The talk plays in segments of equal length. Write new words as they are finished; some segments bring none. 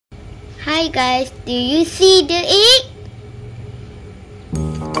Hi guys, do you see the egg?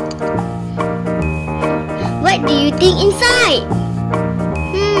 What do you think inside?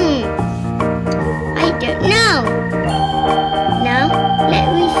 I don't know. Now, let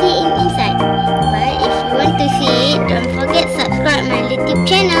me see it inside. But if you want to see it, don't forget subscribe my YouTube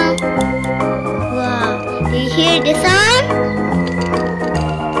channel. Wow, do you hear the sound?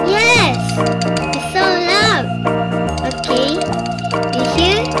 Yes, it's so loud. Okay, you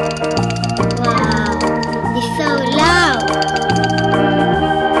hear? Wow, it's so loud.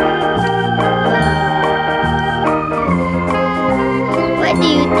 Wow. What do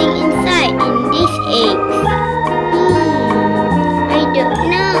you think inside in this egg? I don't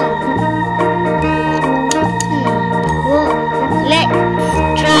know. Well, let's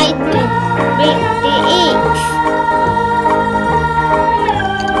try to break the eggs.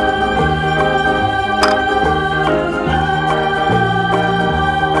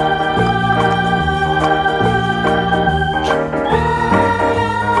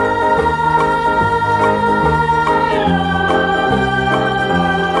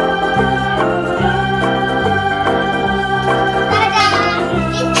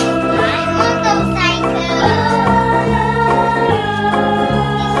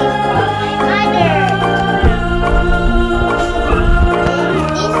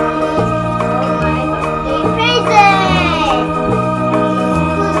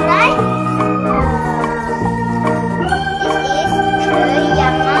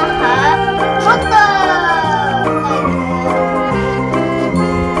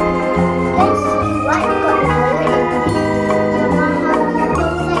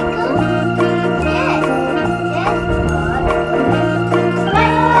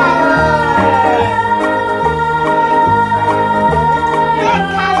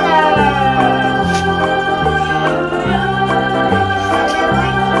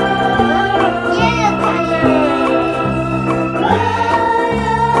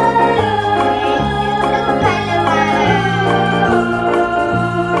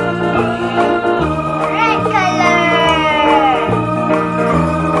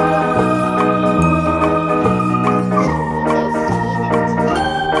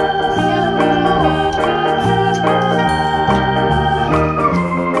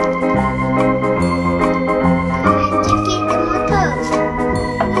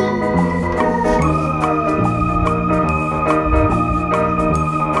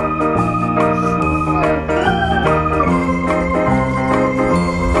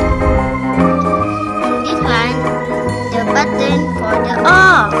 Button for the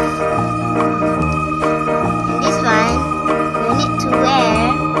off. And this one you need to wear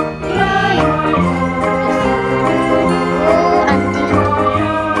until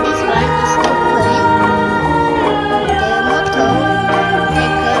this one is open. The motorcycle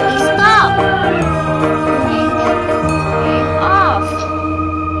is stop and off.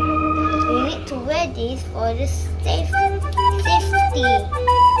 You need to wear this for the safety.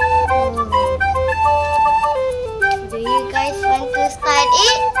 Do you guys want to start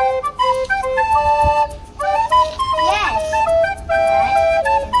it? Yes! But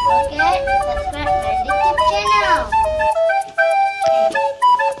don't forget to subscribe my YouTube channel.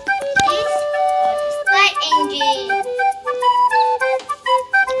 This is for the start engine.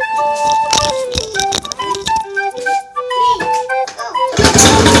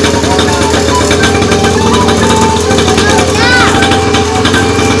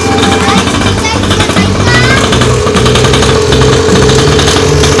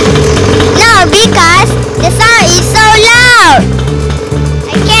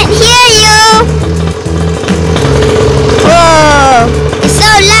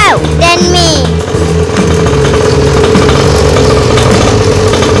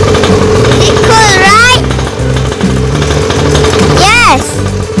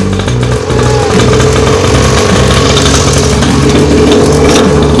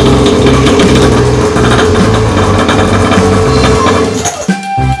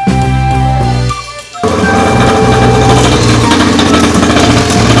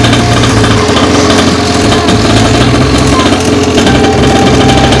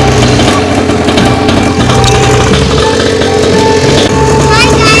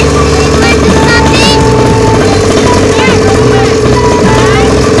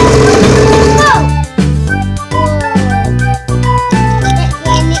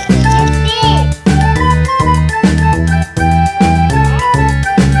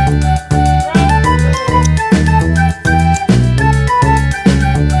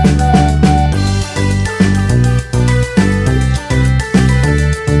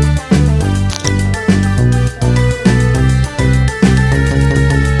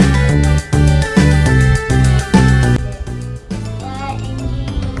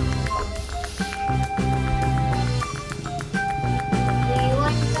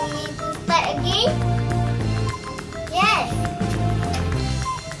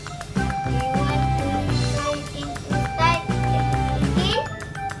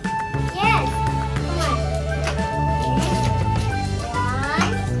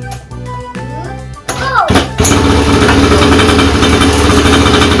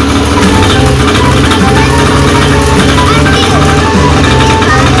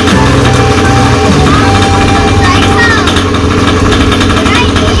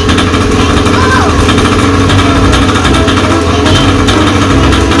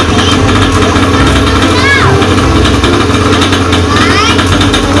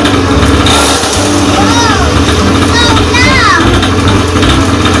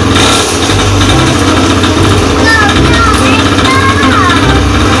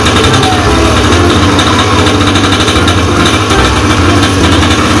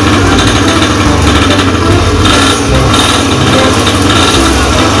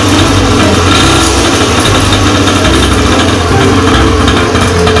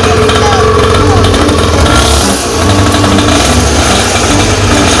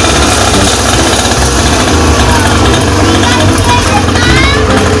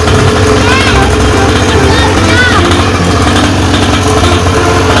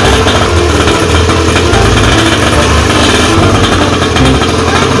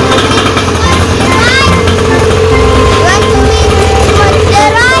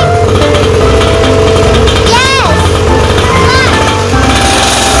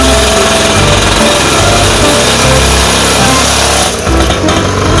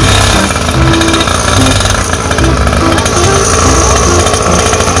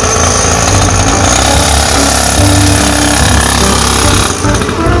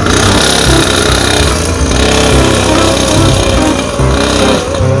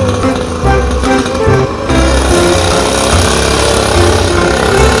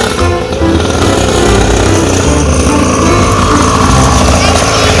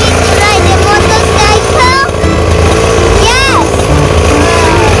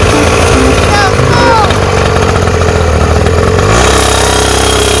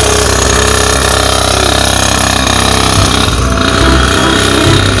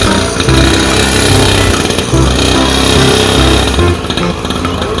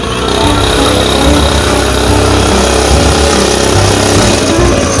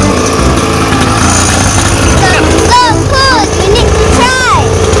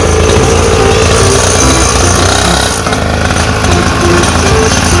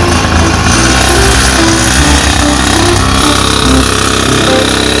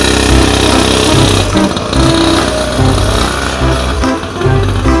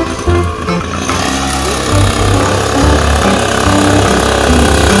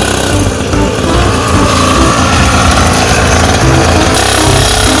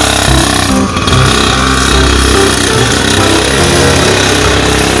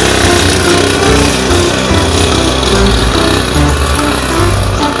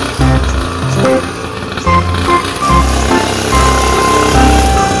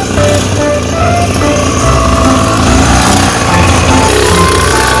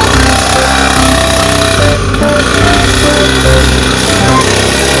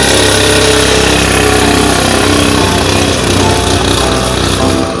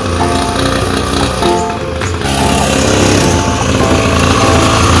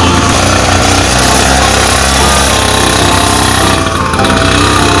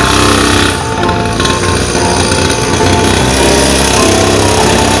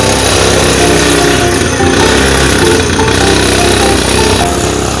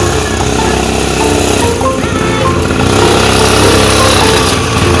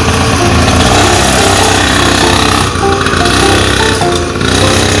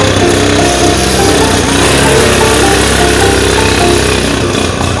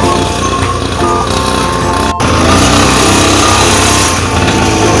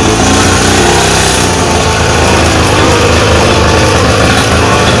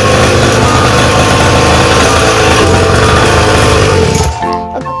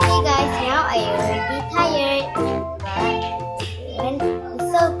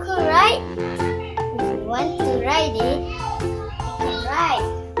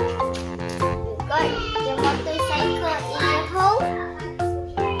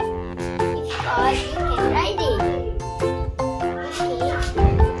 are you